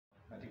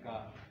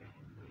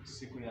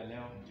siku ya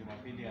leo,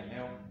 Jumapili ya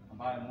leo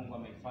ambayo Mungu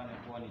ameifanya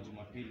kuwa ni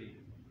Jumapili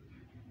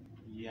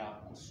ya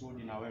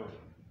kusudi na wewe.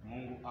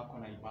 Mungu ako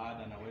na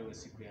ibada na wewe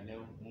siku ya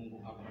leo.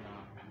 Mungu ako na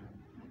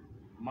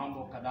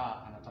mambo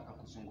kadhaa anataka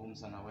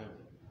kuzungumza na wewe,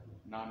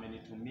 na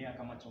amenitumia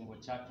kama chombo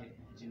chake.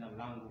 Jina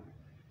langu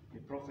ni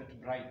Prophet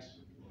Bright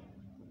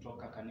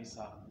kutoka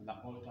kanisa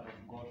la Altar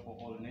of God for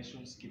All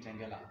Nations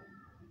Kitengela,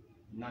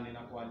 na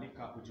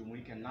ninakualika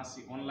ujumuike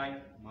nasi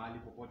online mahali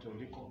popote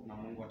uliko, na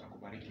Mungu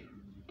atakubariki.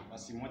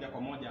 Basi moja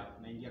kwa moja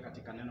naingia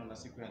katika neno la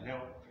siku ya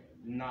leo,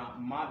 na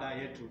mada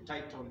yetu,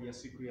 title ya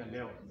siku ya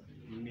leo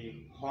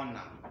ni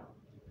honor.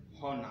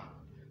 Honor,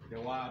 the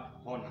word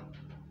honor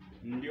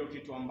ndio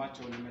kitu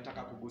ambacho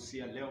nimetaka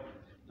kugusia leo.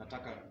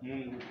 Nataka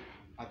Mungu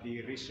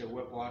adhihirishe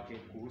uwepo wake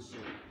kuhusu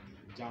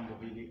jambo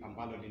hili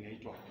ambalo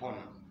linaitwa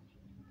honor.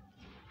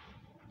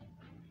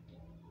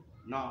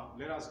 Now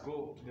let us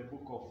go to the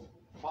book of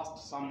 1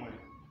 Samuel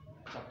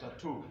chapter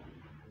 2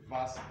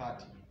 verse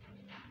 30.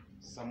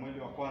 Samueli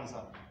wa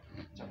kwanza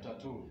chapter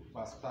 2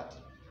 verse 30.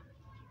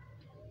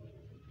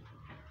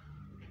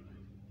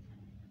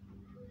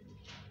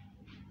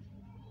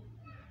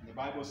 The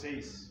Bible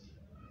says,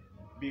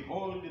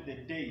 "Behold, the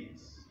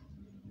days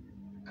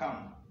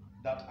come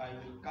that I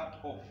will cut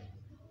off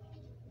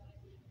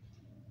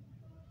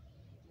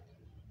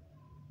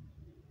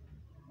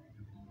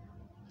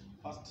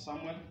First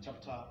Samuel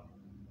chapter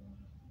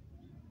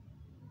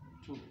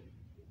 2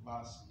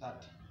 verse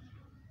 30.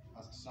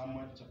 First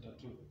Samuel chapter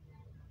 2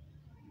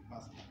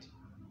 verse 30.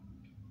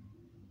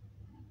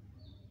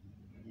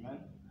 Amen.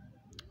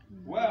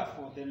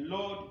 Wherefore the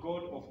Lord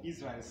God of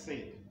Israel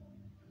said,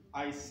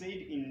 I said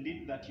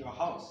indeed that your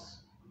house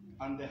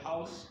and the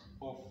house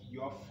of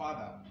your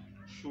father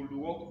should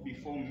walk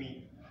before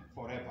me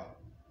forever.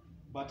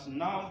 But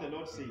now the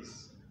Lord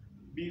says,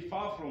 be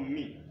far from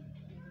me.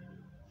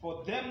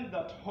 For them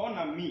that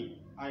honor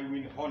me I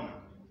will honor,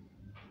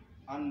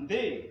 and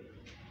they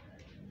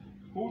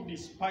who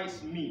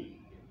despise me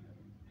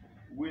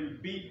will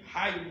be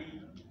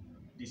highly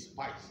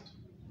despised."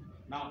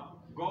 Now,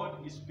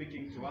 God is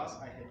speaking to us.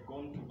 I had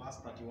gone to verse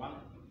 31,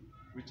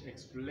 which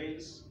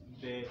explains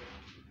the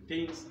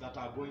things that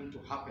are going to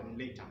happen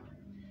later.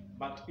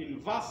 But in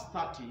verse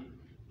 30,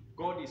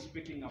 God is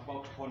speaking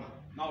about honor.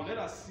 Now let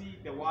us see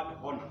the word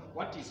honor.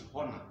 What is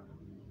honor?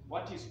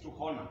 What is to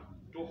honor?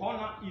 To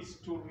honor is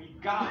to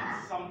regard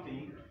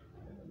something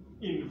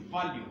in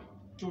value,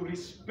 to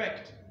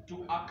respect,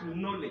 to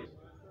acknowledge,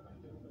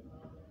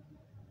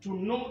 to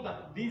know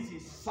that this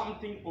is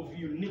something of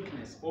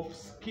uniqueness, of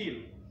skill.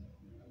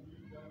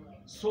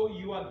 So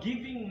you are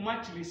giving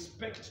much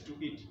respect to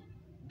it.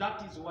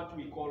 That is what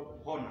we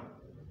call honor.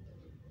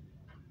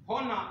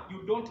 Honor,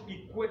 you don't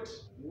equate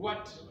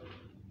what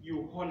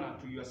you honor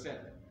to yourself.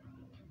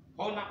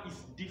 Honor is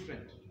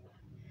different.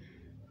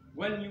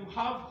 When you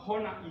have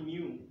honor in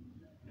you,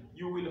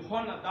 you will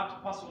honor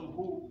that person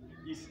who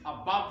is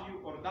above you,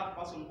 or that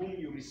person whom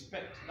you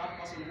respect, that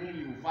person whom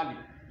you value.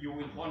 You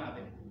will honor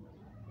them.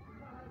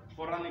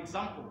 For an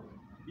example,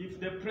 if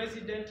the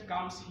president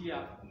comes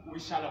here, we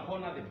shall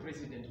honor the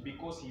president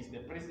because he is the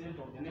president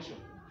of the nation.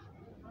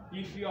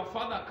 If your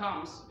father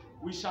comes,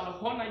 we shall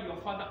honor your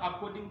father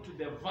according to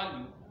the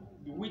value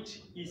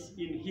which is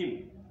in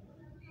him.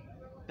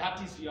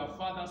 That is your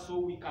father, so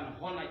we can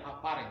honor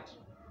a parent.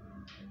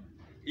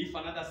 If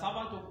another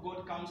servant of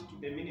God comes to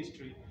the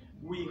ministry,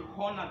 we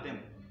honor them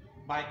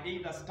by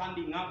either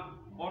standing up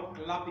or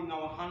clapping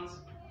our hands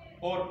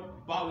or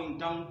bowing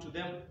down to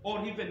them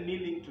or even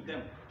kneeling to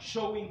them,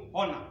 showing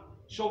honor,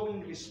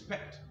 showing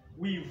respect.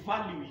 We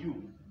value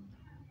you.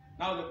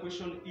 Now the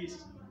question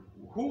is,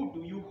 who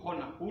do you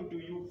honor? Who do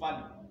you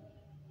value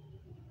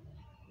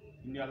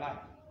in your life?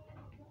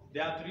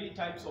 There are three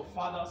types of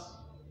fathers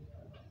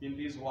in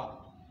this world.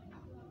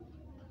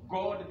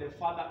 God the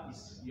Father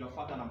is your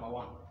father, number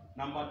one.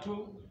 Number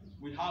two,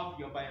 we have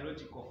your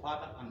biological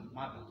father and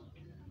mother,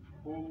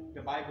 who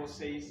the Bible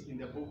says in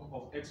the book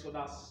of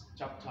Exodus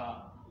chapter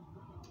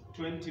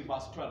 20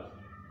 verse 12,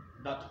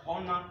 that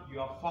honor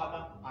your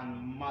father and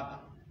mother,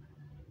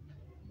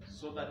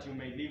 so that you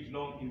may live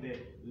long in the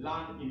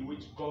land in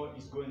which God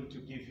is going to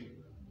give you.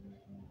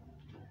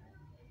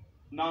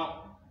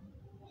 Now,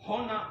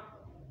 honor,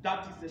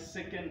 that is the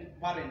second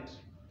parent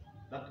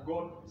that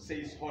God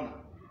says honor.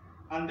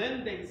 And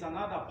then there is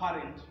another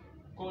parent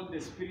called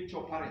the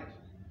spiritual parent,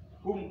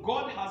 whom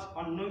God has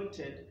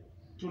anointed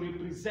to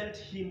represent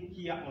him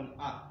here on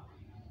earth.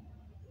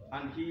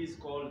 And he is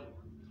called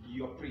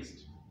your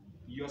priest,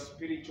 your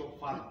spiritual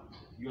father,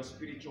 your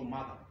spiritual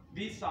mother.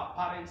 These are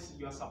parents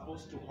you are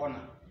supposed to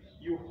honor.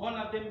 You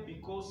honor them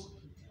because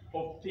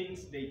of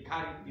things they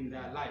carry in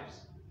their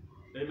lives.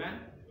 Amen?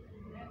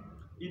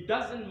 It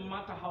doesn't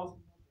matter how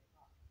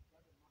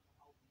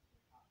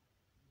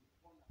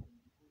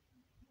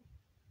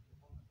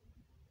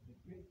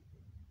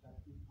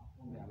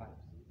their lives.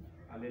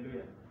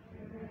 Hallelujah.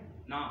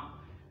 Now,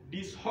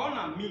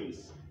 dishonor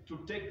means to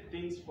take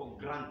things for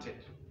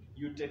granted.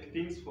 You take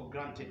things for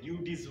granted. You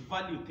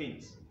disvalue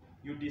things.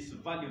 You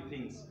disvalue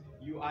things.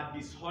 You are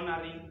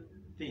dishonoring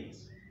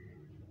things.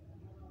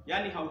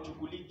 Yani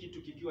hauchukuli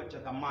kitu kikiwa cha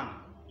thamani.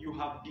 You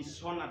have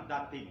dishonored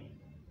that thing.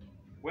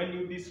 When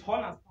you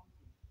dishonor something,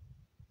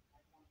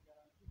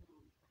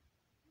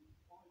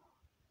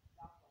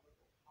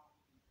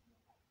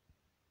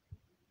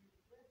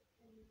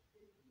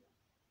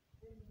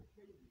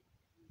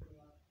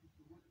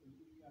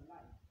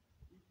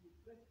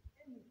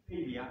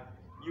 failure,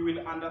 you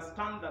will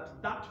understand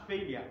that that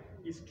failure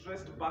is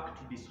traced back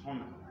to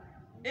dishonor.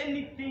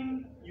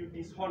 Anything you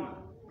dishonor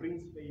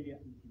brings failure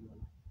into your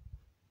life.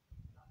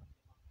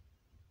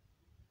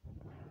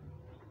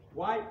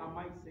 Why am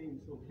I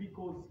saying so?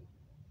 Because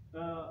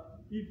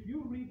if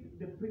you read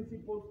the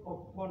principles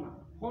of honor,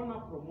 honor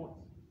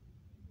promotes.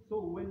 So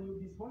when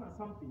you dishonor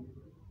something,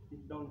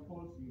 it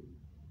downfalls you.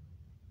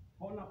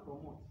 Honor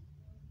promotes.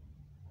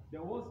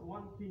 There was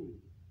one thing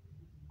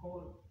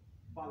called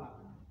Balak.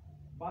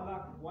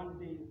 Balak one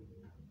day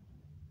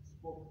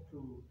spoke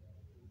to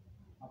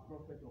a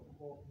prophet of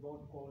God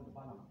called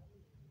Balaam.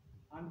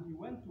 And he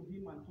went to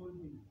him and told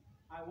him,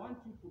 I want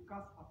you to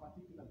cast a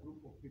particular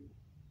group of people,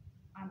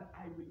 and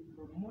I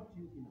will promote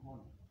you in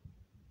honor.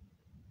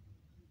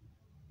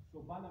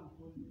 So Balaam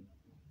told him,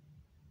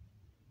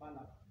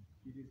 Balak,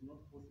 it is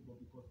not possible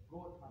because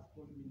God has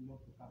told me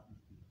not to cast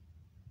these people.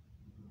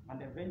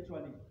 And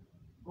eventually,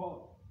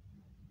 God,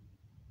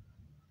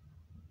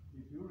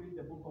 if you read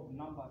the book of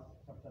Numbers,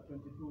 chapter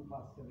 22,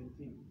 verse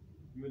 17,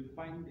 you will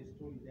find the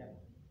story there.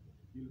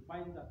 You'll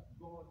find that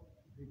God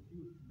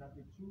refused that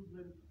the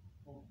children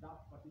of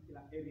that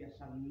particular area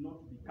shall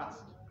not be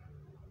cast.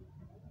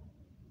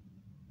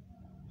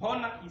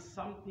 Honor is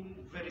something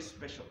very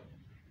special.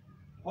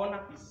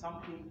 Honor is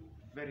something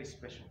very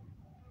special.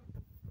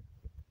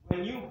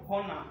 When you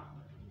honor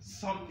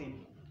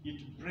something,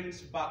 it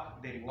brings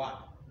back the reward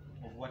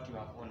of what you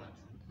have honored.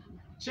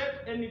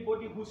 Check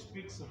anybody who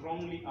speaks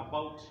wrongly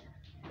about,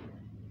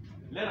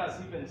 let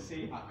us even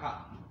say, a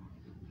car.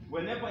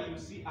 Whenever you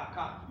see a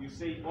car, you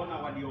say, ona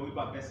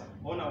walioiba pesa.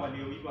 Ona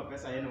walioiba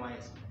pesa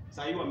NYS.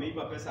 Sahi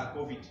wameiba pesa ya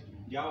COVID.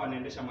 Ndio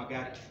wanaendesha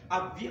magari.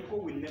 A vehicle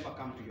will never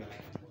come to your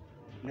life.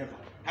 Never.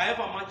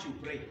 However much you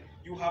pray,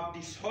 you have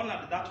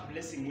dishonored that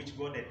blessing which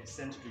God had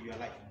sent to your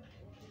life.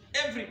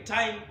 Every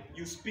time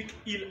you speak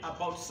ill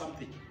about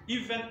something,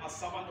 even a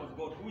servant of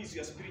God who is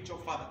your spiritual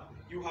father,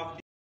 you have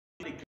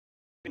dishonored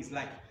his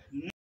life.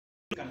 Nothing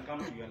can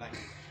come to your life.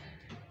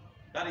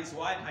 That is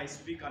why I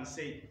speak and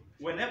say,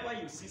 whenever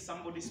you see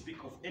somebody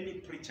speak of any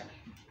preacher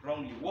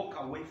wrongly, walk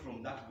away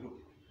from that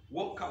group.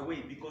 Walk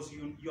away, because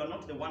you are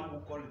not the one who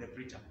called the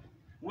preacher.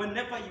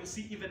 Whenever you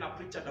see even a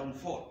preacher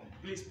downfall,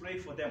 please pray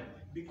for them,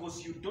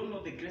 because you don't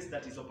know the grace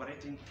that is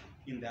operating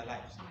in their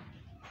lives.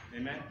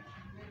 Amen.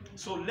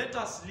 So let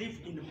us live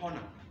in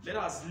honor. Let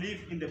us live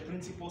in the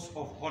principles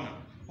of honor.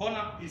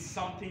 Honor is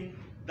something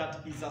that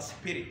is a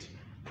spirit.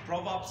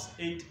 Proverbs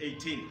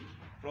 8:18.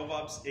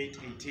 Proverbs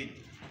 8:18.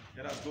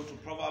 Let us go to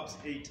Proverbs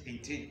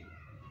 8:18.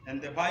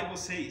 And the Bible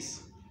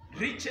says,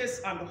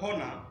 riches and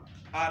honor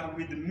are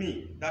with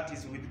me, that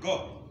is with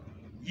God.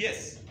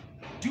 Yes,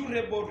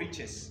 durable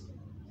riches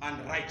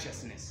and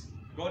righteousness.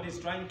 God is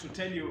trying to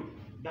tell you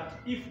that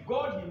if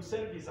God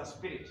himself is a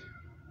spirit,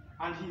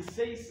 and he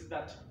says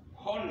that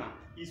honor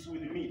is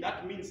with me,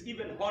 that means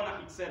even honor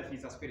itself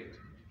is a spirit.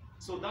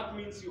 So that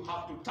means you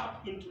have to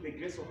tap into the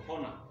grace of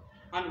honor.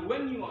 And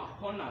when you are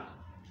honored,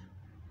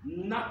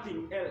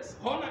 nothing else.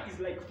 Honor is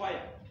like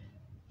fire.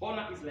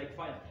 Honor is like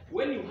fire.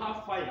 When you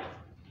have fire,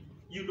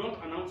 you don't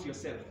announce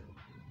yourself.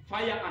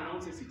 Fire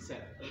announces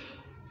itself.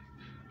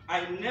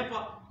 I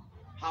never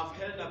have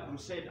held a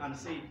crusade and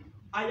said,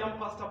 I am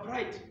Pastor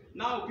Bright.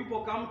 Now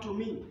people come to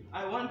me.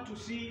 I want to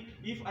see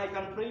if I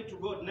can pray to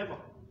God. Never.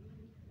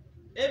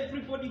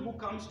 Everybody who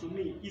comes to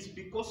me is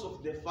because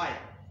of the fire.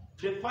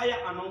 The fire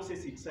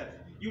announces itself.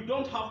 You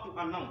don't have to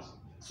announce.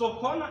 So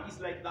honor is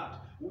like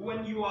that.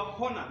 When you are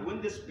honored,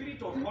 when the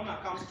spirit of honor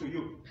comes to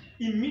you,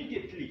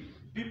 immediately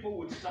people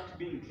will start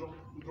being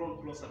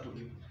drawn closer to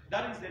you.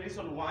 That is the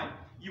reason why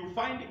you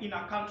find in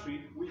a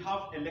country we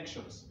have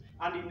elections.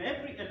 And in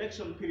every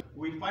election period,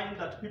 we find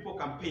that people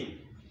campaign.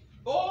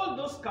 All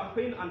those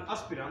campaign and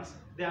aspirants,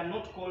 they are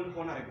not called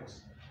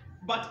honorables.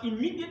 But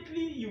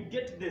immediately you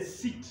get the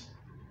seat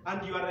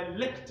and you are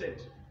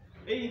elected,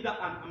 either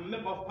a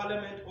member of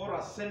parliament or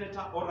a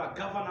senator or a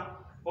governor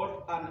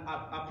or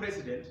a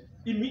president,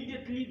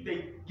 immediately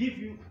they give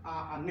you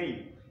a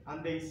name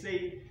and they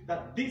say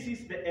that this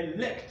is the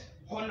elect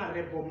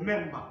honorable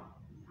member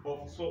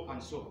of so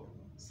and so,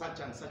 such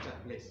and such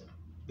a place.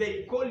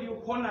 They call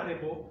you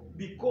honorable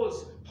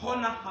because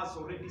honor has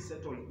already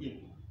settled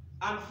in.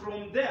 And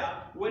from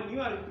there, when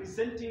you are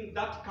representing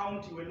that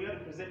county, when you are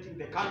representing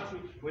the country,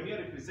 when you are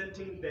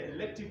representing the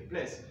elective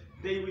place,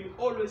 they will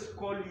always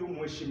call you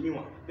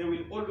Mheshimiwa. They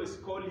will always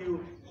call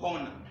you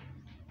honor.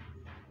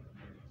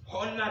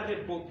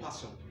 Honorable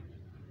person.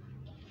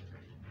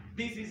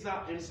 This is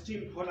an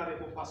esteemed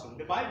honorable person.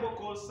 The Bible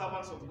calls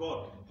servants of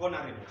God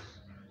honorables.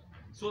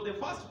 So the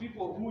first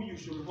people who you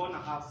should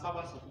honor are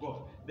servants of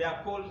God. They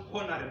are called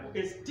honorable,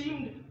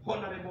 esteemed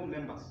honorable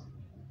members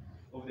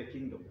of the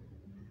kingdom.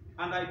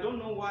 And I don't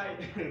know why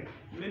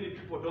many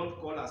people don't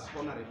call us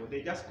honorable.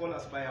 They just call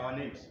us by our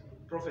names.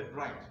 Prophet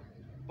Bright,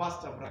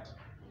 Pastor Bright,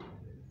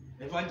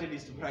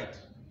 Evangelist Bright,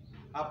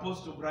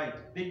 Apostle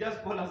Bright. They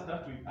just call us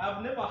that way.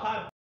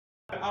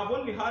 I've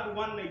only heard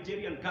one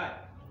Nigerian guy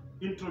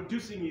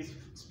introducing his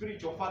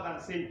spiritual father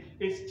and saying,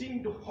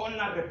 esteemed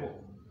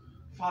honorable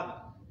father.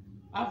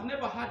 I've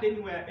never heard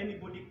anywhere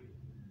anybody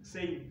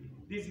saying,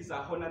 this is a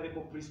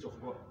honorable priest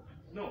of God.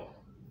 No,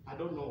 I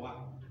don't know why.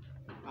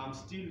 I'm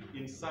still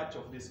in search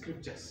of the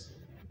scriptures.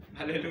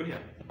 Hallelujah.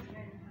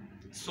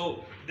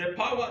 So the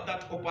power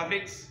that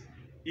operates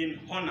in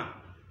honor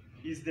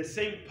is the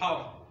same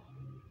power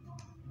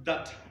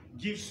that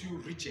gives you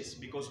riches,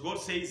 because God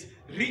says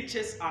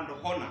riches and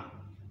honor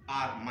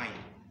are mine.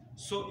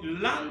 So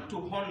learn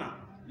to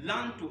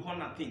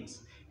honor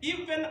things.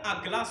 Even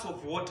a glass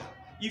of water.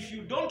 If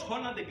you don't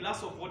honor the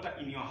glass of water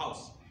in your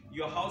house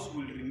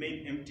will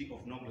remain empty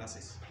of no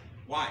glasses.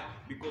 Why?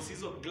 Because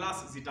hizo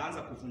glasses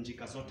zitaanza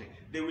kuvunjika zote.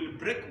 They will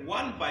break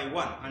one by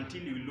one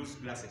until you lose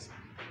glasses.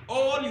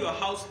 All your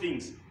house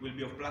things will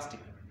be of plastic.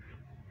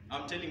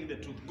 I'm telling you the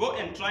truth. Go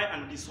and try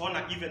and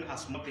dishonor even a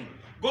small thing.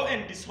 Go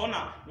and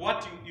dishonor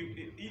what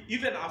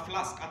even a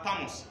flask, a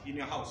thermos in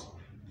your house.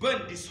 Go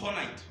and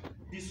dishonor it.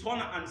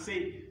 Dishonor and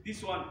say,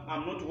 this one,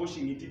 I'm not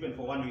washing it even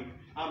for 1 week.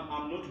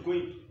 I'm not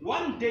going.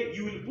 One day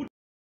you will put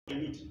in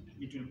it,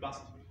 it will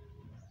burst.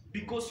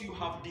 Because you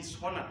have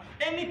dishonored.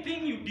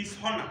 Anything you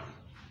dishonor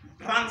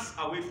runs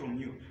away from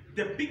you.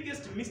 The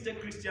biggest mistake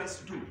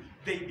Christians do,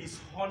 they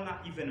dishonor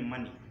even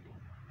money.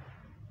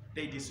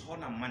 They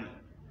dishonor money.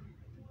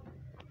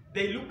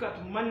 They look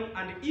at money,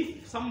 and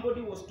if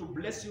somebody was to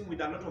bless you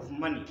with a lot of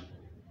money,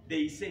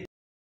 they say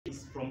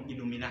it's from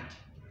Illuminati.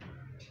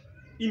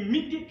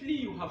 Immediately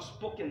you have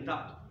spoken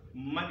that,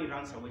 money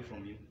runs away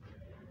from you.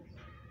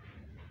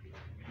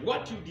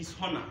 What you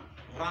dishonor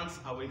runs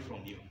away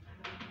from you.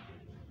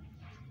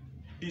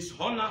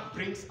 Dishonor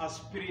brings a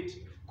spirit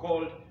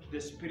called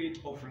the spirit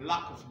of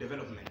lack of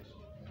development.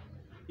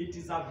 It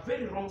is a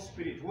very wrong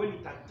spirit when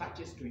it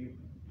attaches to you.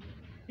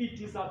 It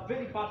is a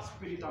very bad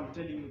spirit, I'm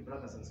telling you,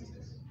 brothers and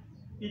sisters.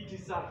 It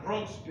is a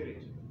wrong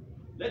spirit.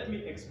 Let me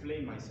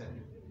explain myself.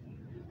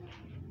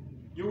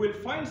 You will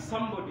find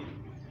somebody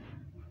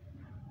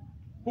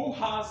who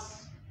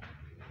has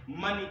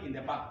money in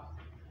the bank.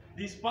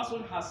 This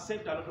person has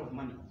saved a lot of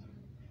money,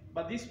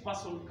 but this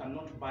person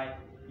cannot buy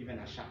even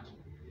a shirt.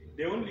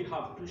 They only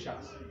have 2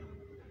 shirts.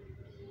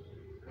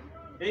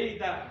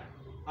 Either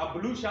a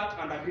blue shirt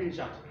and a green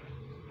shirt.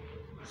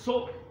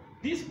 So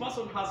this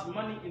person has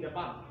money in the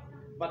bank,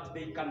 but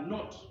they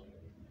cannot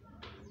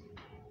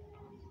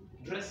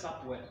dress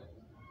up well.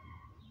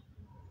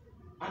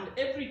 And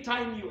every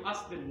time you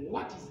ask them,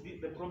 what is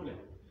the problem?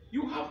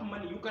 You have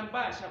money, you can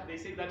buy a shirt, they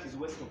say that is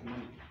waste of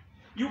money.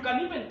 You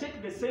can even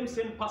take the same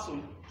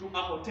person to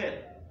a hotel.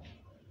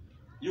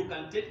 You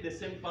can take the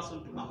same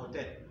person to a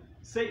hotel.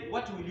 Say,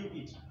 what will you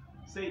eat?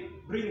 Say,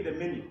 bring the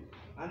menu.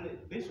 And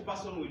this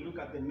person will look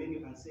at the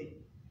menu and say,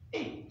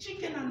 hey,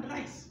 chicken and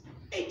rice,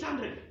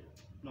 800.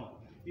 No,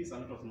 it's a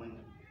lot of money.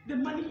 The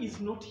money is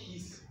not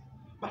his,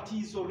 but he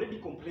is already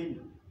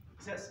complaining.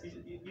 He says,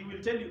 he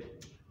will tell you,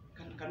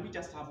 can we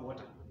just have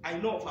water? I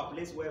know of a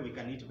place where we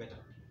can eat better.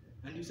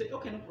 And you say,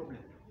 okay, no problem.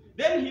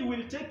 Then he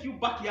will take you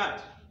backyard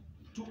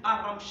to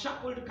a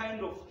ramshackle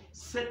kind of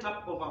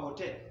setup of a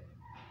hotel.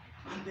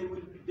 And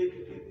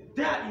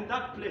there in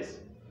that place,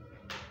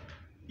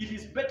 it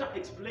is better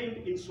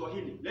explained in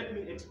Swahili. Let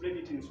me explain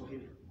it in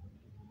Swahili.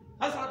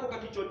 Sasa hako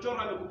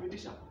kakichochora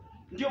amekupitisha.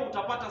 Ndio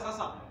utapata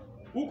sasa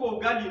huko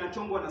ugali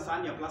inachongwa na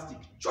sahani ya plastic.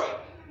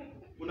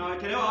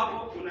 Unawekelewa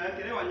hapo,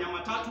 unawekelewa nyama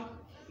 3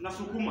 na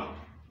sukuma.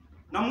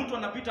 Na mtu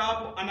anapita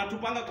hapo,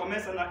 anatupanga kwa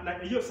mesa na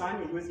hiyo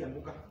sahani haiwezi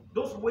anguka.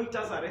 Those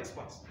waiters are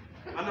experts.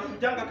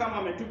 Anakujanga kama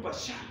ametupa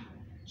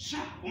sha.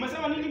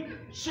 Umesema nini?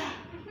 Sha.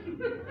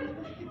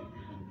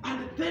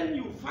 And then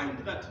you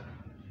find that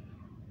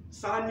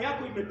sahani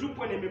yako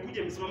imetupwa na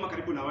imekuja imesimama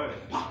karibu na wewe.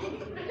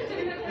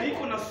 Na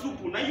iko na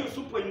supu, na hiyo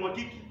supu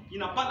haimwagiki,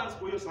 ina balance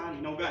kwa hiyo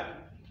sahani na ugali.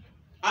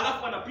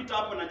 Alafu anapita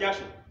hapo na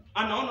jasho.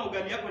 Anaona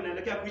ugali yako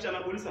inaelekea kuisha,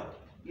 anakuuliza,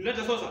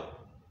 "Nilete sosa."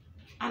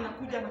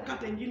 Anakuja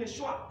anakata ingine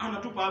shwa,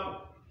 anatupa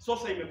hapo.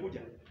 Sosa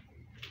imekuja.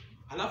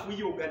 Alafu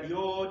hiyo ugali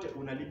yote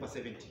unalipa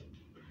 70.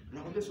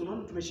 Unakwambia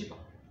unaona tumeshiba.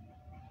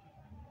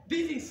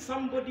 This is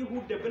somebody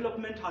who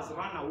development has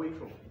run away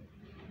from.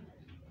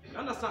 You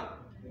understand?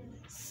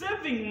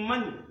 Saving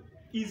money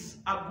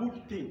is a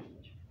good thing,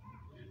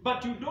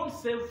 but you don't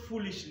save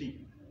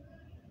foolishly.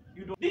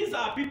 These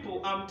are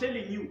people, I'm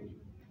telling you,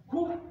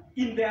 who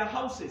in their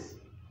houses,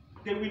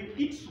 they will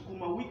eat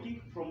sukuma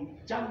wiki from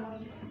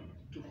January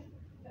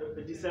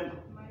to December.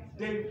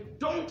 They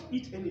don't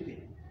eat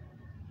anything.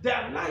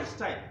 Their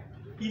lifestyle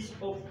is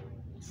of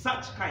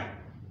such kind.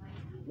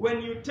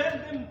 When you tell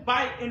them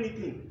buy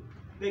anything,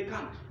 they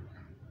can't.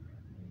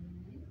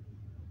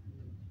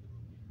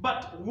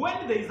 But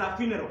when there is a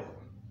funeral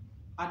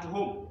at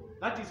home,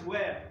 that is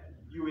where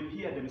you will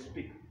hear them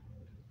speak.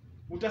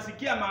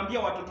 Utasikia maambia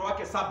watoto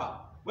wake 7,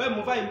 wewe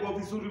mvae nguo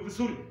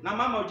vizuri na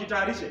mama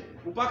ujitayarishe,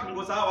 upake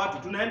nguo za watu,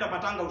 tunaenda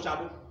matanga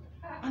ushago.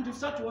 And you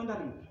start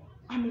wondering,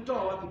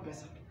 ametoa wapi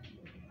pesa?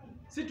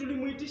 Si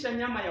tulimuitisha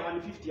nyama ya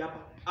 150 hapa,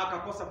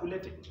 akakosa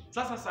kulete.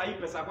 Sasa saa hii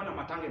pesa yako na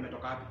matanga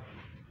imetoka wapi?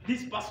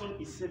 This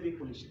person is saving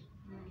foolishly.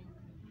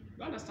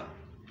 You understand?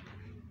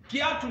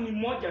 Kiatu ni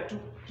moja tu,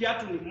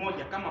 kiatu ni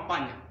moja kama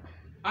panya.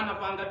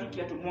 Anapanga tu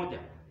kiatu moja.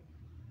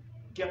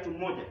 Kiatu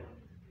moja.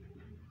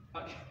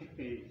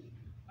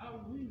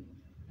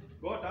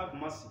 God have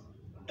mercy.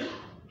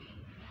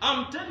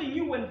 I'm telling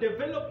you, when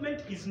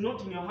development is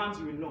not in your hands,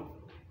 you will know.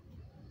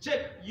 Check,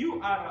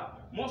 you are,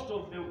 most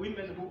of the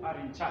women who are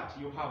in church,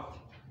 you have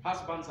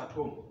husbands at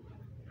home.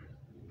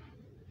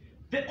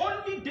 The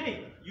only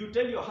day you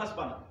tell your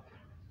husband,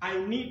 I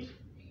need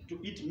to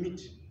eat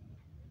meat,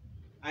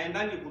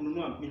 aendangi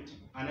kununua meat,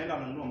 anaenda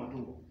ananunua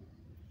matumbo.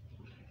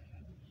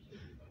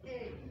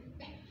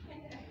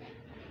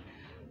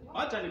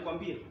 Acha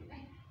nikwambie,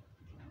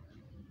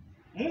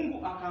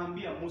 Mungu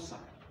akaambia Musa,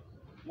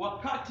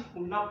 wakati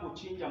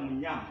unapochinja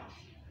mnyama,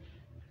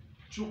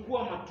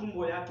 chukua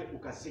matumbo yake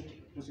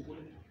ukasike,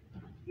 usikule.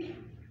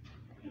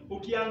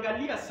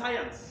 Ukiangalia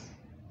science,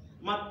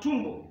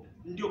 matumbo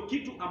ndio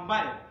kitu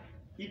ambayo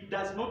it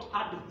does not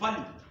add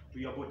value to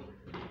your body.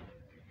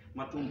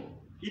 Matumbo,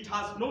 it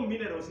has no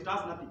minerals, it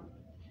has nothing.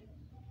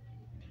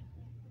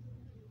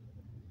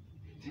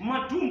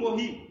 Matumbo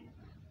hii,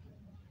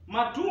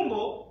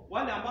 matumbo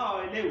wale ambao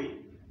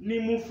hawaelewi, ni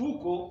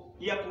mfuko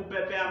ya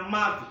kubebea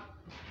mavi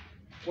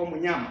kwa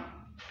mnyama,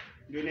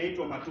 ndio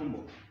inaitwa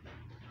matumbo.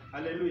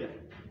 Haleluya.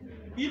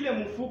 Ile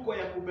mfuko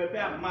ya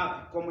kubebea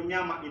mavi kwa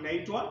mnyama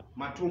inaitwa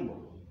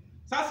matumbo.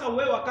 Sasa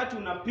wewe wakati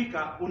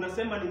unapika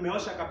unasema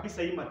nimeosha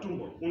kabisa hii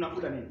matumbo,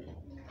 unakula nini?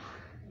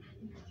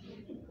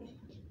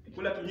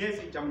 Kula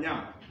kinyesi cha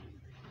mnyama.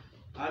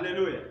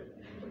 Haleluya.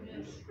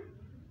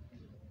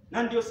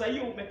 Na ndio sasa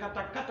hiyo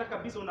umekatakata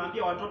kabisa,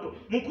 unaambia watoto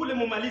mkule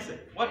mumalize.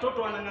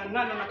 Watoto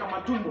wanang'ang'ana na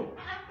kama tumbo.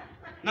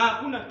 Na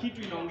hakuna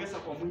kitu inaongeza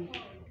kwa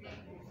mwili.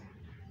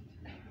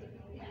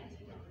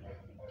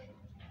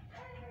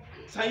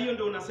 Sasa hiyo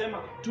ndio unasema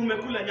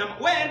tumekula nyama.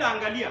 Wewe enda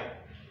angalia.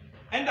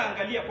 Enda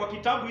angalia kwa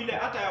kitabu ile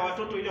hata ya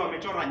watoto ile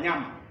wamechora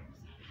nyama.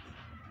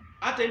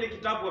 Hata ile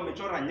kitabu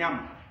wamechora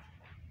nyama.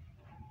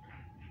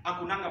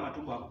 Hakunanga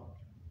matumbo hapo.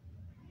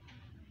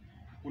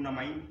 Kuna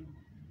maini.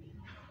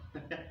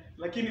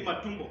 Lakini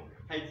matumbo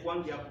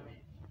haifuangi hapo.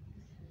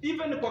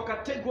 Even kwa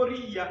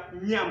kategori ya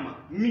nyama,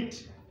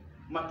 meat,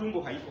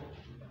 matumbo haiko.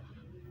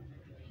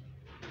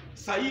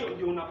 Sasa hiyo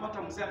ndio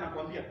unapata mzee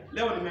anakuambia,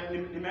 leo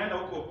nimeenda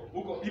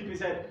huko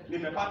EPZ,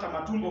 nimepata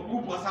matumbo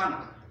kubwa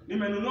sana.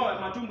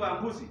 Nimenunua matumbo ya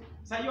mbuzi.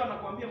 Sasa hiyo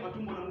anakuambia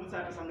matumbo na mbuzi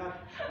ya pesa ngapi?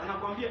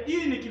 Anakuambia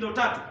hii ni kilo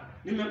 3,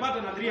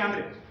 nimepata na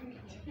 300.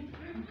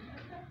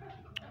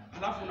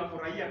 Alafu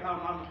unafurahia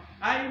kama mama,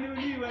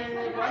 ainuliwe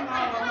bwana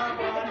mama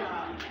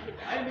bwana,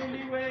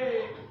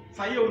 ainuliwe.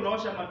 Sasa hiyo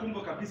unaosha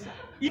matumbo kabisa.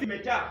 Hii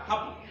imejaa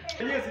hapo.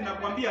 Yenyewe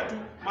zinakwambia tu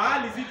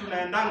mahali zi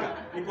tunaendanga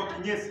ni kwa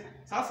kinyesi.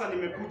 Sasa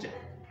nimekuja.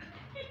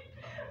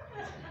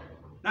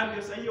 Na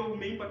ndio sasa hiyo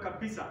umeimba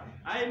kabisa.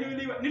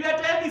 Ainuliwe.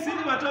 Nileteeni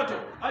simu watoto.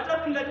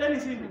 Watoto nileteeni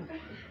simu.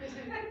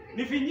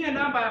 Nifinyie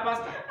namba ya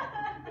pastor.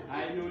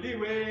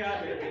 Ainuliwe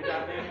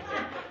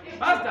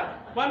pastor,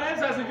 Bwana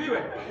Yesu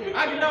asifiwe.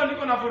 Hadi leo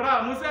niko na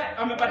furaha. Musa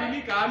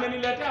amebadilika,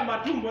 ameniletea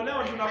matumbo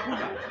leo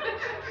tunakula.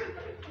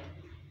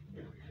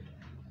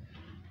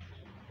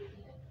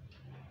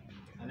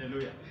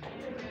 Hallelujah.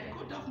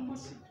 God have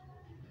mercy.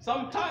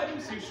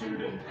 Sometimes you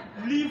should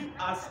live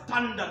a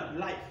standard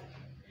life.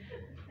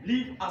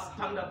 Live a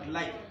standard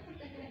life.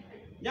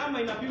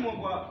 Nyama inapimwa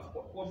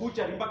kwa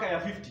butchery mpaka ya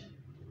 50.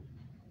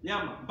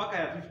 Nyama mpaka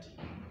ya 50.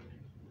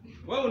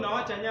 Wewe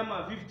unawacha nyama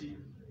ya 50,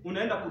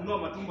 unaenda kununua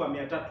matumbo ya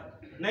 300.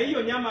 Na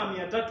hiyo nyama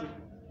ya 300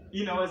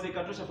 inaweza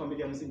ikatosha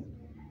familia mzima.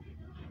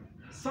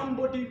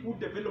 Somebody who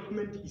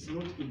development is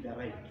not in their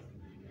life.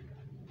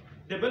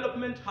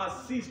 Development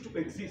has ceased to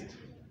exist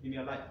in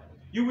your life.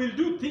 You will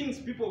do things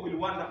people will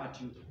wonder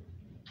at you.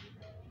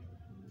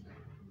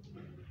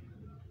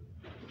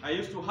 I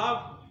used to have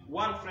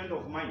one friend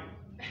of mine.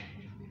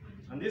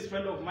 And this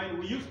friend of mine,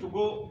 we used to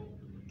go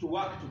to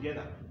work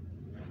together.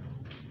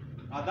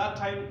 At that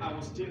time, I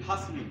was still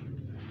hustling.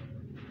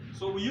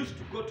 So we used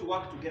to go to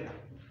work together.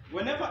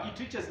 Whenever it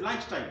reaches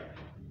lunchtime,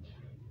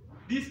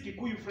 this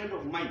Kikuyu friend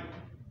of mine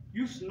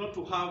used not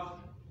to have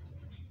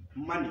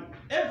money.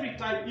 Every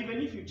time,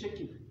 even if you check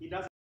him, he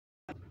doesn't.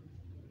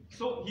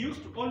 So he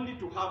used to only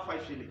to have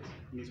 5 shillings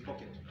in his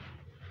pocket.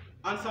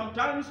 And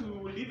sometimes we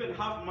will even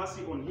have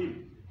mercy on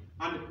him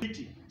and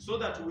pity so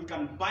that we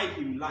can buy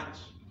him lunch.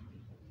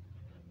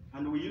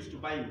 And we used to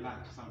buy him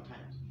lunch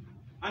sometimes.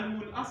 And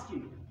we will ask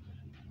him,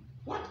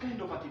 what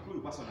kind of a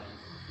Kikuyu person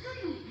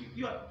are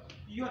you?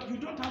 You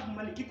don't have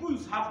money.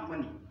 Kikuyus have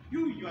money.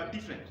 You are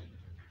different.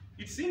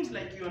 It seems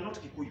like you are not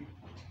Kikuyu.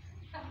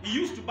 He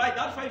used to buy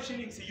that 5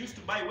 shillings. He used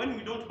to buy, when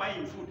we don't buy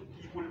him food,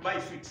 he will buy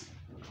sweets.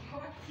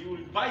 He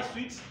will buy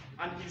sweets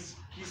and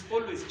he's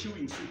always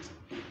chewing sweets.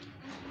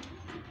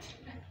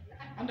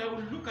 And I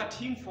will look at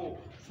him for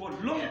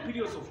long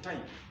periods of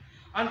time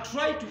and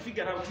try to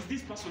figure out, is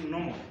this person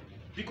normal?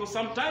 Because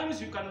sometimes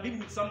you can live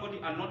with somebody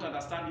and not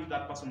understand if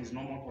that person is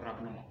normal or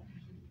abnormal.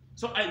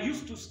 So I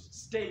used to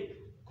stay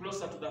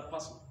closer to that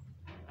person.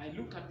 I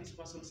look at this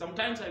person.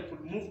 Sometimes I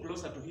could move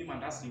closer to him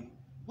and ask him,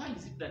 why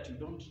is it that you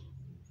don't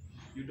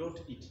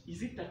eat?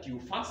 Is it that you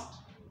fast?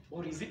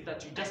 Or is it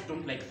that you just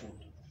don't like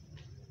food?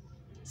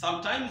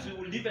 Sometimes we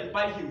will even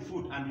buy him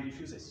food and he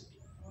refuses.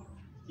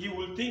 He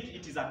will think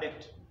it is a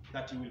debt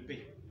that he will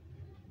pay.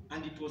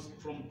 And it was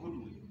from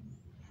goodwill.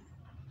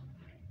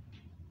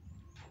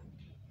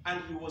 And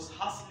he was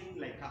hustling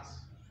like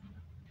us.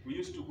 We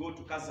used to go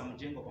to Kaza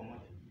Mjengo pamoja.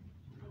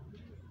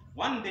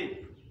 One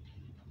day,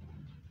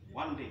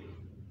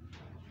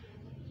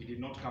 he did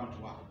not come to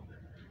work.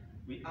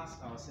 We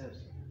asked ourselves,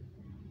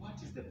 what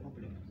is the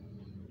problem?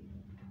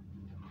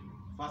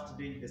 First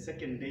day, the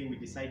second day, we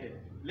decided,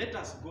 let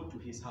us go to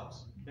his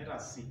house. Let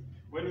us see.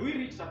 When we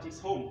reached at his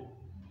home,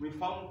 we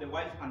found the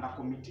wife and a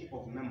committee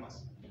of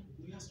members.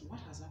 We asked, what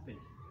has happened?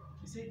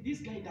 He said,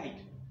 this guy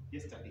died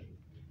yesterday.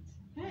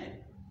 Hey,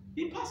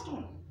 he passed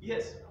on.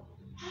 Yes.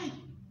 Hi,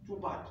 too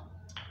bad.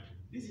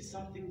 This is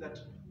something that,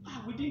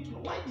 we didn't know.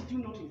 Why did you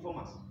not inform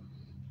us?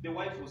 The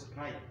wife was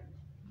crying.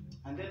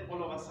 And then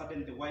all of a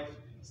sudden, the wife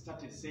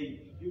started saying,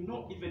 you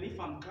know, even if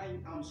I'm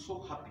crying, I'm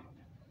so happy.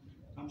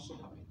 I'm so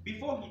happy.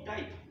 Before he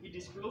died, he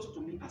disclosed to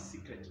me a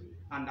secret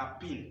and a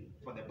pin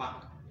for the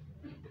bank.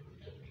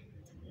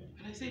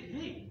 And I said,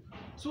 hey,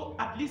 so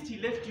at least he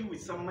left you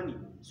with some money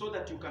so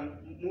that you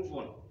can move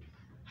on.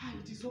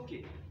 It is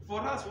okay.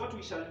 For us, what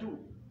we shall do,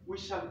 we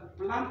shall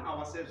plan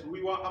ourselves.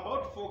 We were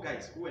about 4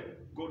 guys who had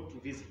gone to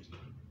visit.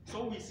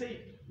 So we said,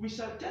 we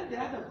shall tell the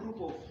other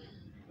group of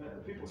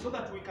people so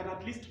that we can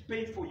at least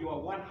pay for your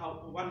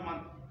 1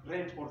 month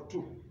rent or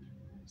 2.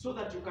 So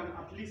that you can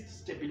at least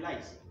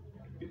stabilize.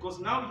 Because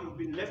now you've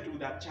been left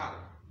with a child,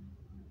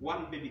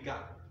 1 baby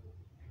girl.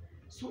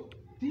 So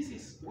this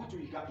is what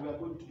we are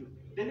going to do.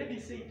 The lady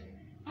said,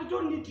 I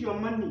don't need your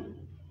money.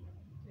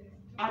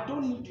 I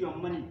don't need your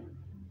money.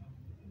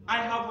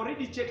 I have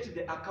already checked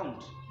the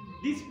account.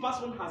 This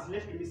person has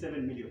left me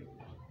 7 million.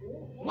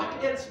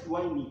 What else do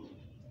I need?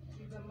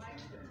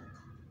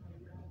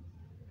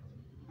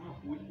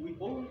 We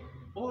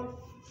all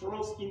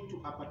froze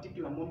into a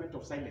particular moment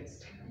of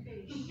silence.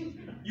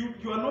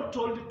 You are not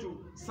told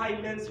to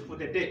silence for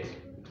the dead.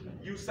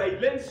 You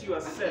silence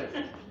yourself.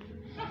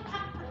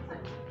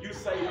 You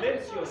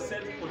silence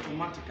yourself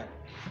automatically.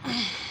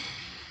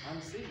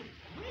 I'm saying,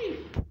 hey,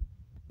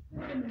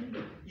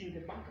 in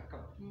the bank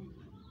account.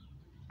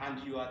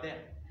 And you are there,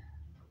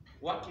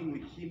 working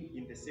with him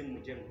in the same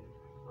Mujengo.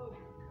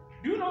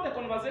 Do you know the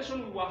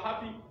conversation we were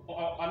having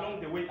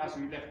along the way as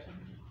we left?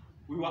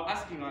 We were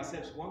asking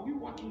ourselves, were we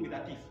working with a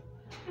thief?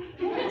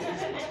 Who was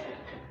this person?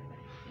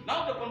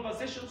 Now the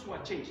conversations were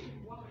changed.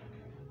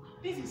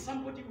 This is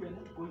somebody we are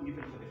not going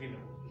even for the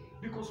funeral.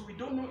 Because we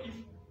don't know if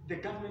the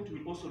government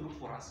will also look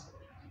for us.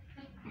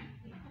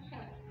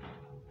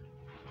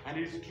 And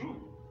it's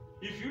true.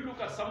 If you look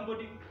at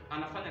somebody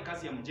anafanya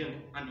kazi ya mjengo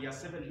and he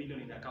has 7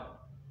 million in the account,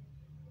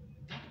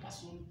 that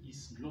person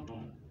is not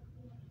normal.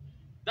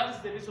 That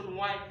is the reason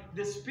why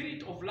the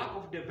spirit of lack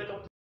of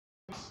development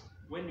is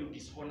when you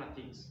dishonor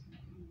things.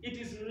 It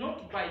is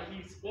not by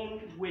his own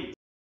way.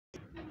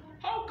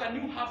 How can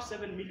you have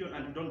 7 million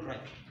and you don't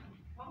drive?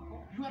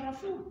 You are a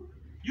fool.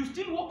 You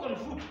still walk on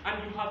foot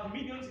and you have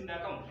millions in the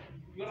account.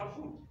 You are a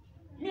fool.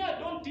 Me, I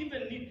don't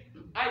even need.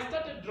 I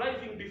started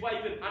driving before I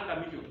even earned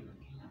 $1 million.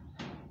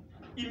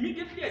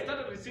 Immediately I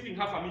started receiving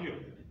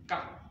 $500,000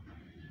 car.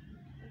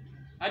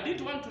 I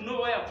didn't want to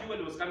know where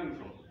fuel was coming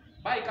from.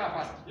 Buy car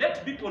first.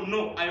 Let people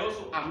know I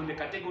also am in the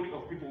category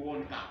of people who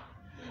own car.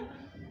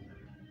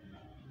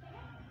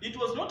 It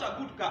was not a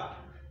good car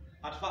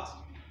at first.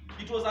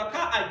 It was a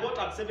car I bought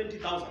at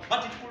 70,000,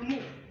 but it could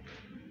move.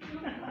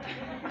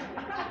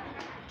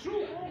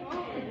 True.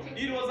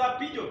 It was a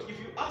Peugeot. If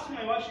you ask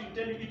my wife, she will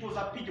tell you it was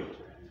a Peugeot.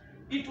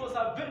 It was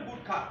a very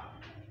good car.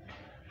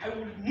 I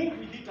would move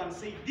with it and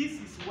say, this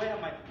is where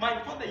my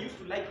father used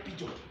to like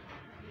Peugeot.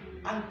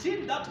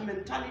 Until that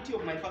mentality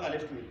of my father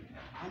left me.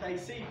 And I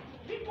say,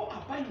 people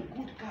are buying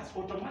good cars,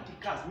 automatic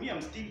cars. Me,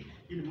 I'm still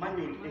in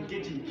manual,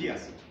 engaging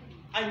gears.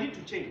 I need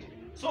to change.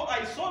 So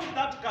I sold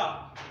that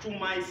car to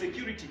my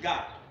security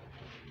guard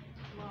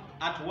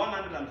at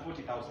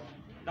 140,000.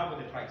 Double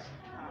the price.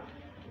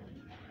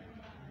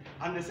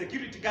 And the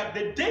security guard,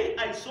 the day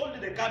I sold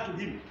the car to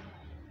him,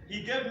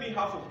 he gave me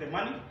half of the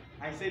money.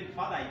 I said,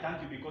 Father, I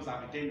thank you because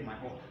I've retained my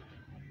home.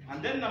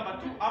 And then number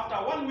 2, after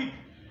 1 week,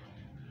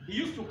 he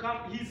used to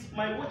come. He's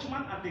my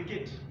watchman at the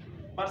gate,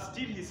 but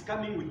still he's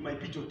coming with my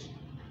Peugeot.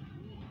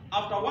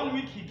 After 1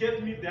 week, he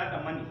gave me the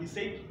other money. He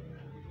said,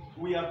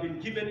 we have been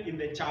given in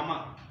the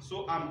Chama,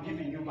 so I'm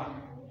giving you back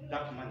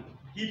that money.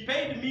 He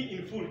paid me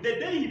in full. The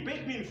day he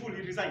paid me in full,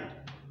 he resigned.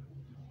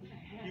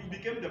 He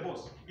became the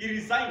boss. He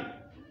resigned.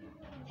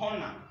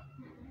 Honor.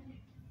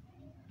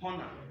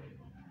 Honor.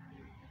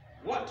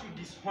 What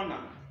you dishonor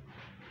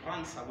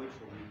runs away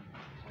from you.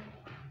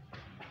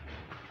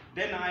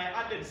 Then I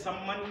added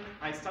some money.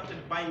 I started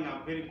buying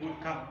a very good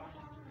car.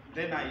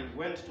 Then I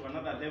went to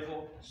another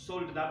level,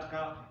 sold that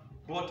car,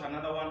 bought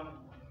another one.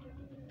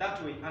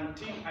 That way,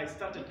 until I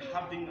started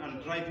having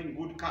and driving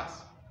good cars.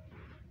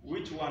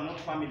 which were not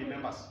family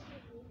members.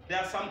 There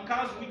are some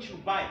cars which you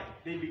buy,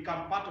 they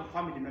become part of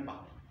family member.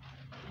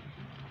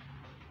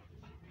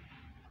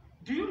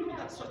 Do you know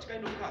that such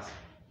kind of cars?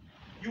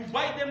 You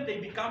buy them, they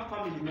become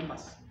family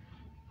members.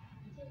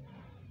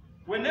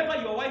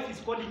 Whenever your wife is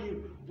calling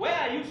you, where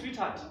are you,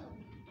 sweetheart?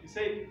 You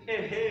say,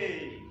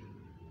 hey,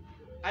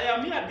 I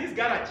am here at this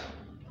garage.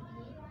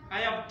 I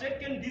have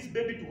taken this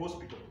baby to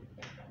hospital.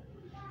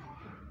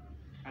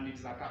 And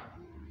it's a car.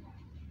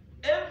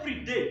 Every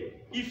day,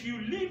 if you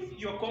leave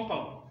your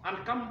compound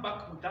and come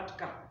back with that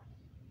car,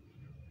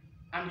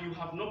 and you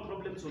have no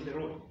problems on the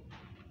road,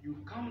 you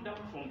come down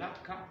from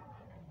that car,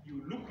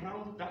 you look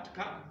around that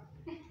car,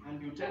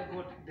 and you tell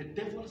God, the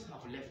devils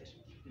have left.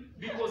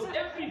 Because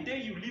every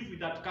day you live with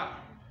that car,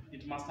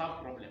 it must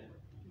have problem.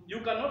 You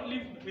cannot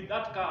live with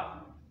that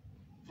car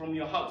from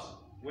your house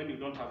when you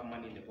don't have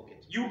money in the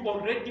pocket. You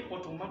already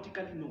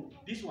automatically know,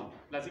 this one,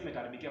 lazima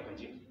itaharibikia kwa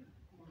njia.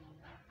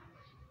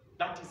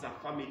 That is a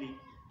family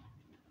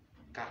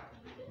car.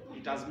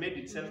 It has made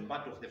itself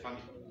part of the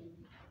family.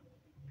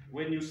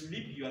 When you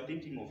sleep, you are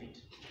thinking of it.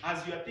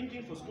 As you are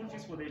thinking for school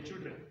fees for the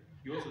children,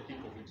 you also think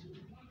of it.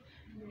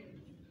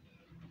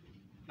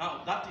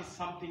 Now, that is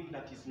something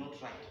that is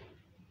not right.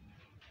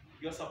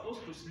 You are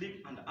supposed to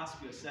sleep and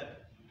ask yourself,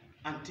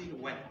 until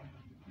when?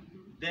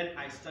 Then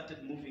I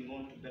started moving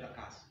on to better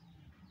cars.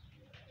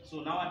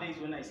 So nowadays,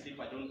 when I sleep,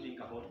 I don't think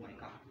about my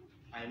car.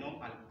 I know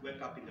I'll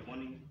wake up in the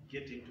morning,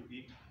 get into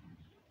it,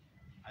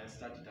 I'll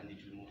start it and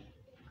it will move.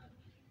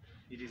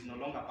 It is no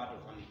longer part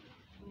of me.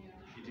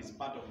 It is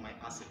part of my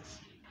assets.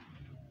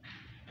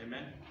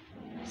 Amen?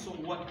 So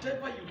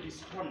whatever you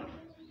dishonor,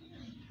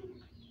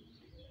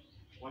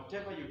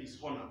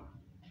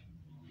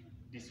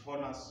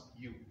 dishonors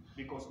you.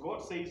 Because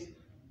God says,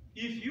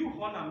 if you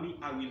honor me,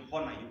 I will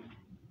honor you.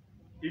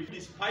 If you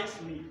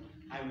despise me,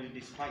 I will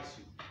despise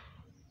you.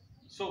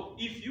 So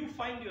if you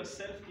find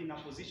yourself in a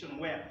position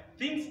where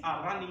things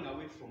are running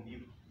away from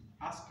you,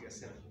 ask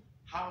yourself,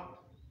 how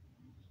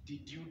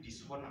did you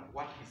dishonor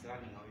what is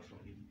running away from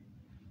you?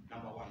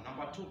 Number one.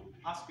 Number two,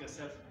 ask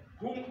yourself,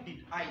 whom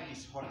did I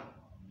dishonor?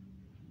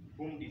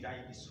 Whom did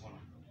I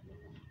dishonor?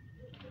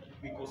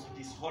 Because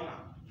dishonor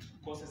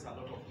causes a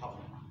lot of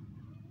havoc.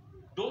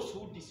 Those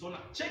who dishonor,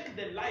 check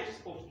the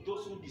lives of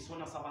those who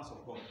dishonor servants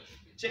of God.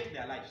 Check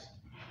their lives.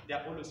 They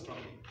are always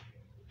struggling.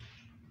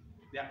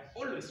 They are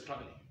always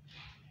struggling.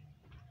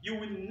 You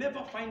will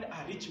never find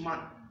a rich man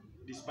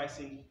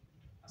despising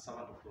a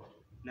servant of God.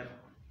 Never.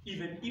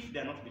 Even if they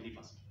are not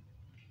believers.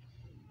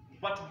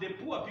 But the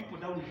poor people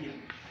down here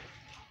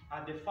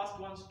are the first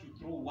ones to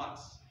throw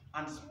words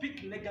and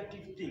speak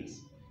negative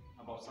things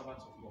about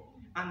servants of God.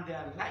 And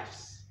their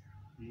lives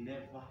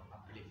never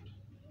uplift.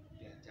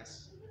 They are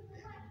just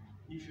there.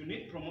 If you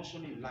need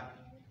promotion in life,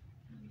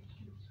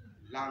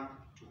 learn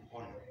to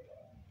honor.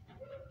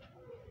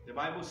 The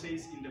Bible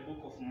says in the book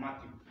of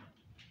Matthew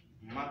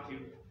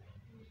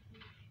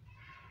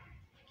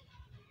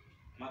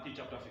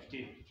chapter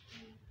 15.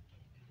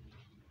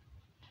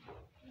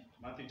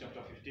 Matthew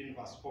chapter 15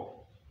 verse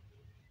 4.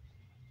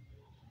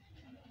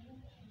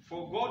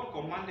 For God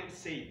commanded,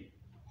 saying,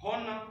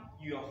 honor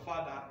your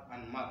father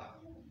and mother,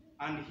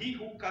 and he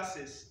who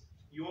curses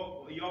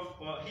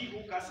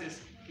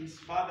his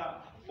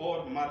father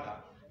or mother,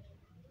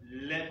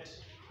 let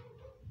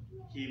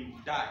him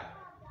die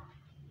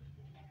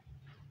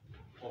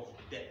of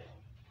death.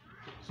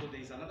 So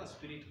there is another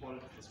spirit called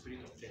the spirit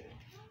of death.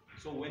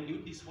 So when you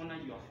dishonor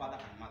your father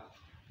and mother,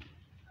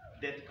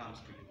 death comes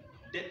to you.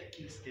 Death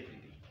kills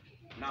everything.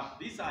 Now,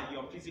 these are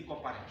your physical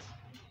parents.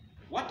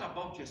 What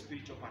about your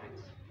spiritual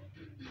parents?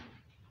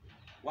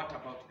 What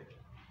about them?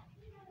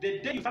 The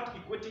day you start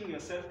equating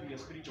yourself to your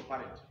spiritual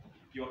parent,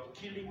 you're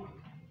killing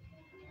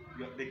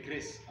the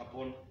grace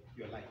upon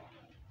your life.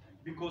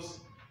 Because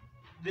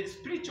the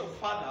spiritual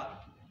father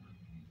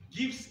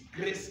gives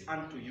grace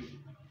unto you.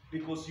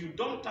 Because you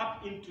don't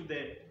tap into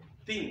the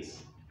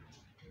things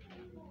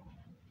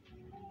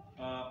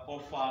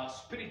of a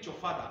spiritual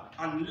father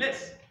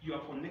unless you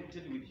are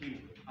connected with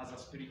him as a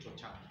spiritual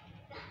child.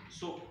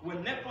 So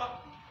whenever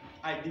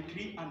I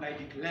decree and I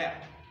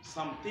declare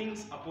some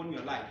things upon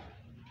your life,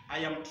 I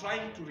am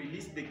trying to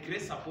release the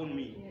grace upon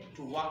me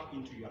to work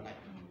into your life.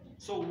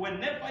 So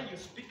whenever you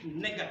speak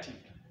negative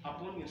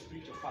upon your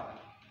spiritual father,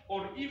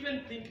 or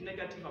even think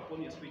negative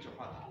upon your spiritual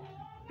father,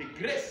 the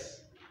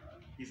grace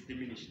is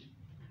diminished.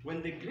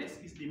 When the grace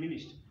is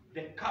diminished,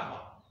 the cover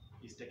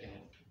is taken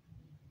off.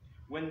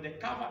 When the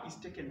cover is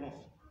taken off,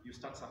 you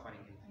start suffering.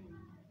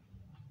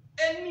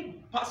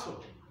 Any person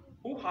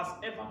who has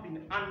ever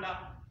been under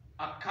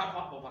a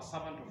cover of a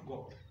servant of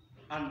God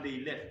and they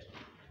left,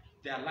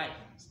 their life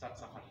starts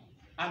suffering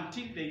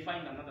until they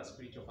find another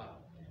spiritual father.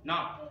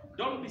 Now,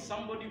 don't be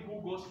somebody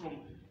who goes from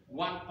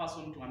one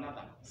person to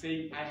another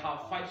saying, I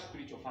have 5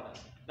 spiritual fathers.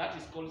 That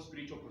is called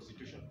spiritual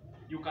prostitution.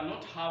 You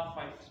cannot have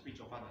 5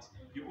 spiritual fathers.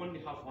 You only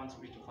have 1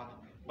 spiritual father.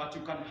 But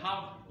you can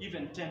have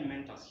even 10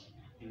 mentors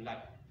in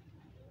life.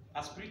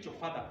 A spiritual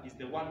father is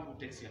the one who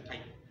takes your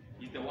time.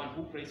 He's the one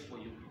who prays for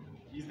you.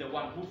 He's the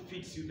one who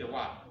feeds you the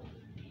word.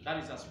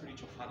 That is a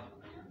spiritual father.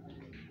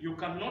 You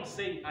cannot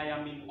say, I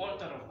am in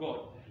altar of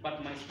God,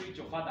 but my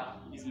spiritual father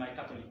is my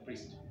Catholic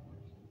priest.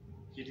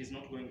 It is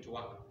not going to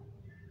work.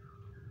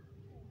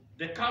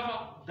 The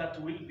cover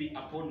that will be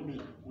upon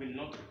me will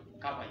not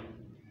cover you.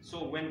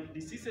 So when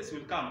diseases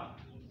will come,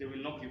 they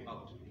will knock you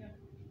out.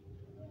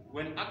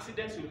 When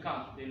accidents will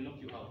come, they'll knock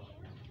you out.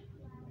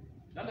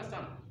 You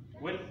understand?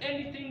 When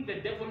anything the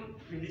devil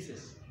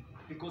releases,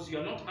 because you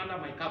are not under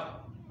my cover,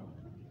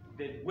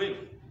 the wave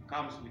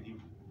comes with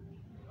you.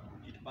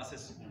 It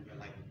passes on your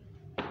life.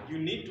 You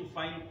need to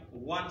find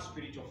one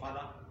spiritual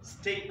father.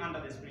 Stay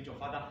under the spiritual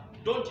father.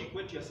 Don't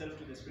equate yourself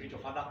to the spiritual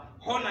father.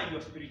 Honor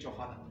your spiritual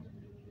father.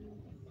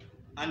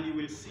 And you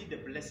will see the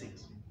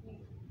blessings.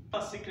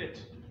 A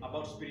secret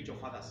about spiritual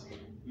fathers: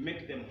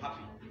 make them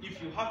happy.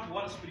 If you have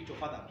one spiritual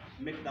father,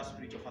 make that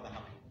spiritual father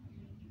happy.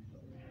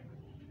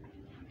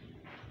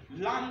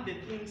 Learn the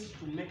things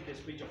to make the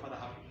spiritual father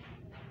happy.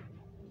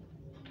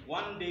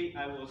 One day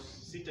I was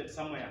seated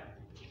somewhere,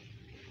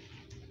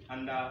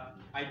 and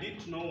I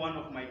didn't know one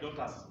of my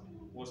daughters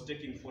was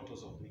taking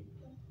photos of me.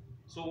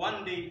 So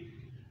one day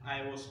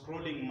I was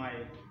scrolling my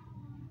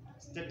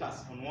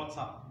status on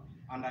WhatsApp,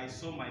 and I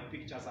saw my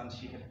pictures, and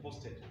she had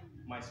posted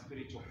my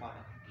spiritual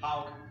father,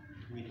 how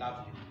we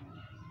love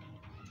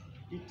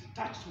you. It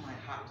touched my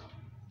heart.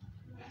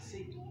 I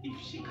said,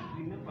 if she can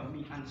remember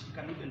me and she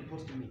can even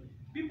post me.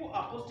 People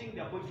are posting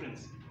their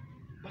boyfriends,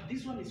 but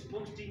this one is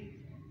posting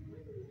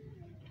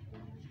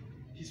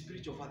his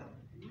spiritual father.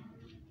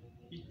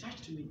 It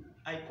touched me.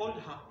 I called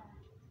her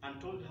and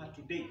told her,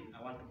 today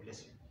I want to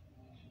bless you.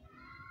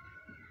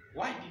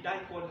 Why did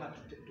I call her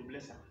to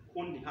bless her?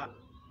 Only her.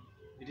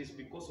 It is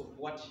because of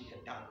what she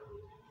had done.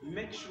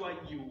 Make sure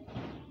you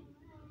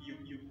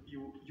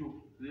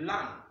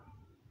learn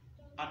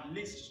at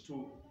least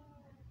to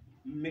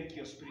make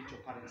your spiritual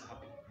parents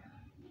happy.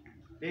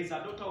 There is a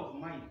daughter of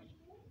mine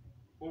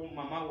whom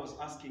Mama was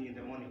asking in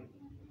the morning,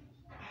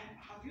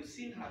 have you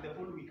seen her the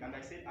whole week? And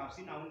I said, I've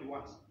seen her only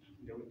once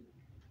in the week.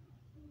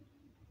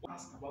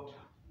 Ask about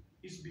her.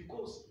 It's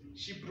because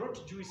she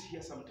brought Jews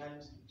here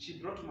sometimes. She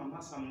brought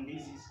Mama some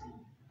daisies.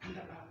 And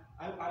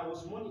I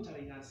was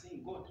monitoring and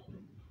saying, God,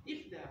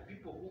 if there are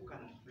people who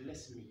can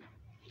bless me,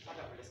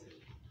 Father, bless them.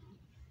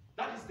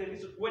 That is the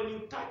reason. When you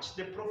touch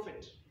the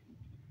prophet,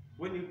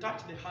 when you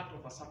touch the heart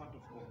of a servant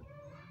of God,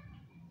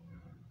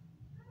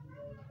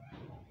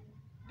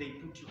 they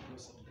put you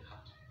closer to the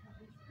heart.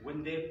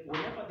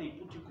 Whenever they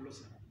put you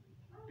closer,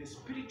 the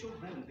spiritual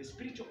realm, the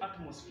spiritual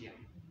atmosphere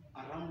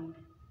around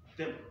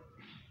them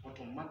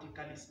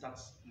automatically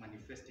starts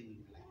manifesting in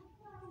your life.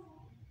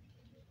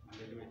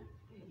 Hallelujah.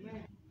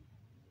 Amen.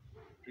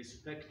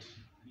 Respect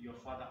your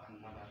father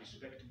and mother.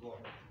 Respect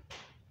God.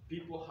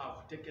 People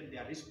have taken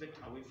their respect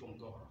away from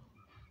God.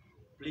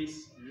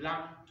 Please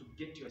learn to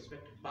get your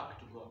respect back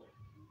to God.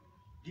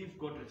 Give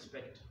God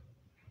respect.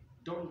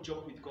 Don't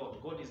joke with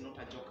God. God is not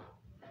a joker.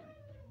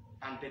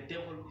 And the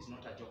devil is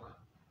not a joker.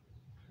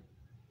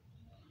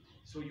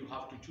 So you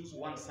have to choose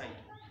one side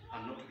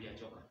and not be a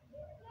joker.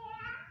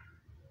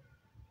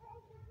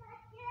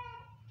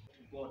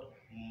 To God,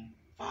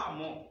 far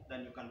more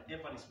than you can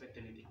ever respect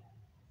anything.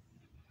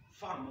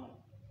 Far more.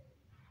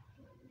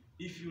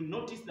 If you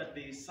notice that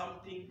there is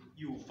something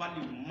you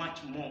value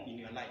much more in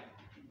your life,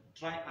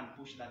 try and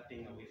push that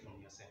thing away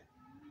from yourself.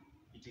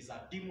 It is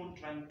a demon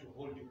trying to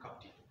hold you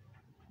captive,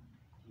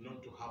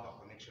 not to have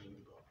a connection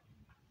with God.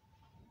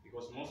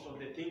 Because most of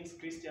the things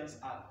Christians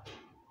are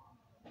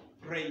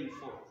praying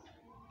for,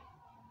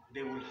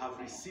 they will have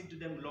received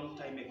them long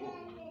time ago,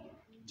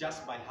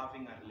 just by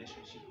having a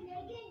relationship with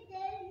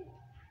God.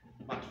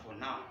 But for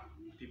now,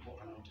 people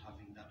are not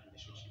having that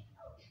relationship.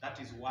 That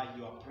is why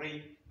you are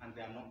praying and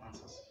there are no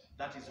answers.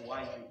 That is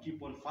why you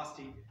keep on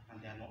fasting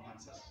and there are no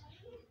answers.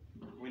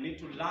 We need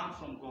to learn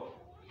from God.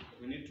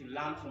 We need to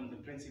learn from the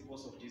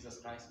principles of Jesus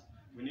Christ.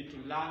 We need to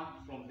learn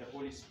from the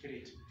Holy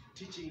Spirit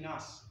teaching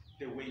us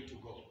the way to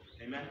go.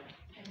 Amen?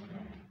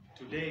 Amen.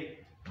 Today,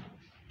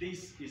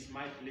 this is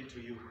my plea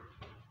to you.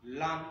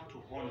 Learn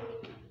to honor.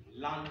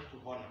 Learn to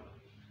honor.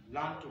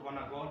 Learn to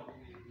honor God.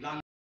 Learn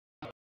to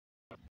honor.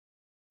 I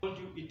told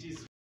you it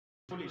is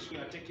foolish. You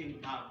are taking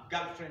a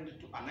girlfriend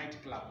to a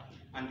nightclub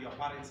and your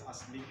parents are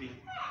sleeping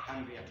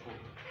hungry at home.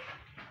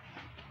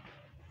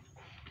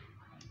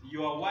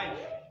 Your wife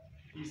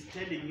is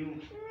telling you,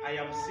 I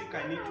am sick,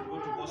 I need to go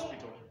to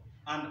hospital.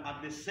 And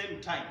at the same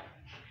time,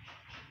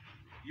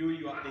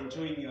 you are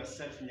enjoying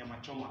yourself in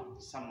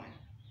Nyamachoma somewhere.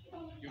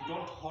 You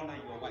don't honor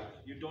your wife.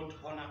 You don't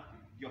honor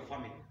your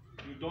family.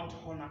 You don't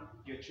honor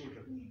your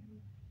children.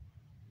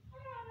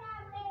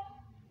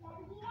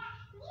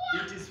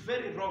 It is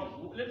very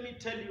wrong. Let me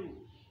tell you,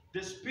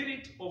 the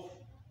spirit of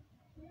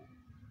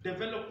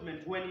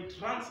development, when it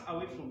runs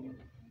away from you,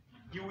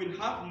 you will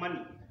have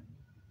money.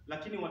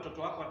 Lakini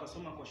watoto wako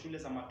watasoma kwa shule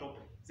za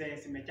matope. Zenye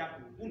zimejaa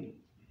kunguni.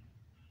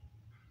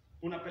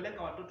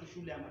 Unapeleka watoto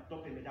shule ya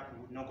matope imejaa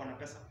kunguni na uko na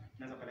pesa,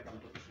 unaweza peleka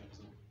mtoto shule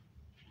kusoma.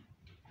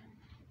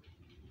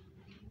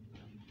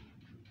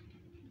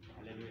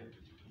 Hallelujah.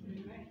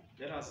 Amen.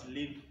 Let us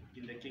live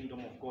in the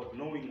kingdom of God,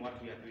 knowing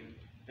what we are doing.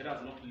 Let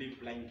us not live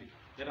blindly.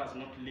 Let us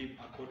not live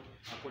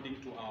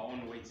according to our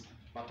own ways,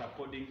 but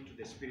according to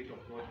the Spirit of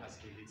God as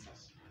He leads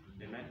us.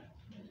 Amen.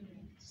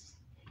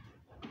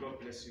 God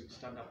bless you.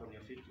 Stand up on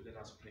your feet. Let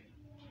us pray.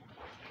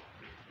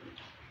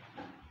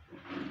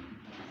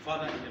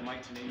 Father, in the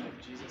mighty name of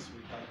Jesus,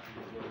 we thank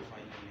you and glorify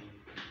your name.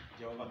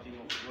 Jehovah, King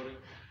of glory,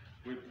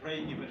 we pray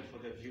even for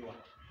the viewer,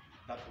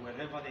 that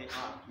wherever they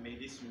are, may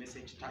this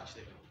message touch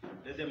them.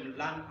 Let them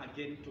learn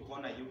again to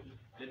honor you.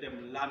 Let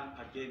them learn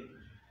again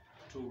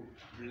to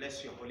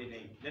bless your holy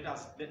name. Let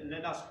us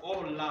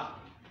all learn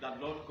that,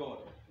 Lord God,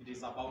 it is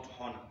about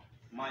honor.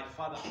 My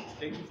Father,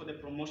 thank you for the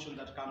promotion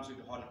that comes with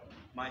honor.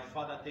 My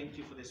Father, thank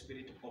you for the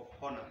spirit of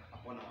honor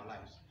upon our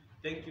lives.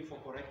 Thank you for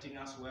correcting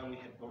us where we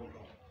had gone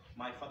wrong.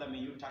 My Father, may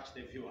you touch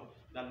the viewer.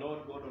 The Lord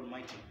God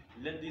Almighty,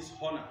 let this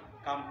honor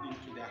come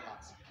into their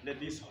hearts. Let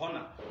this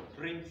honor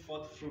bring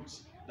forth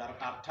fruits that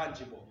are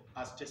tangible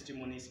as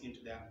testimonies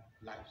into their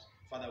lives.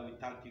 Father, we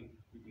thank you.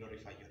 We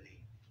glorify your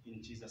name.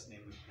 In Jesus' name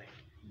we pray.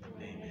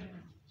 Amen.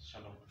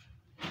 Shalom.